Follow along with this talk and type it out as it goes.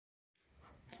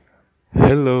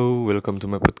Hello, welcome to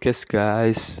my podcast,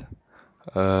 guys.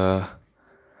 Uh,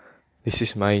 this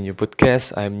is my new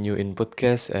podcast. I'm new in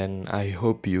podcast, and I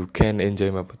hope you can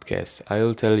enjoy my podcast.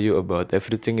 I'll tell you about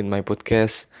everything in my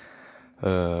podcast.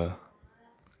 Uh,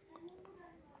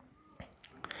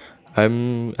 I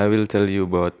will tell you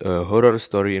about a horror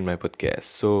story in my podcast.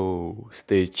 So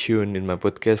stay tuned in my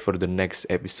podcast for the next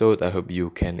episode. I hope you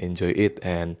can enjoy it,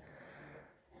 and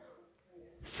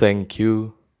thank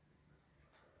you.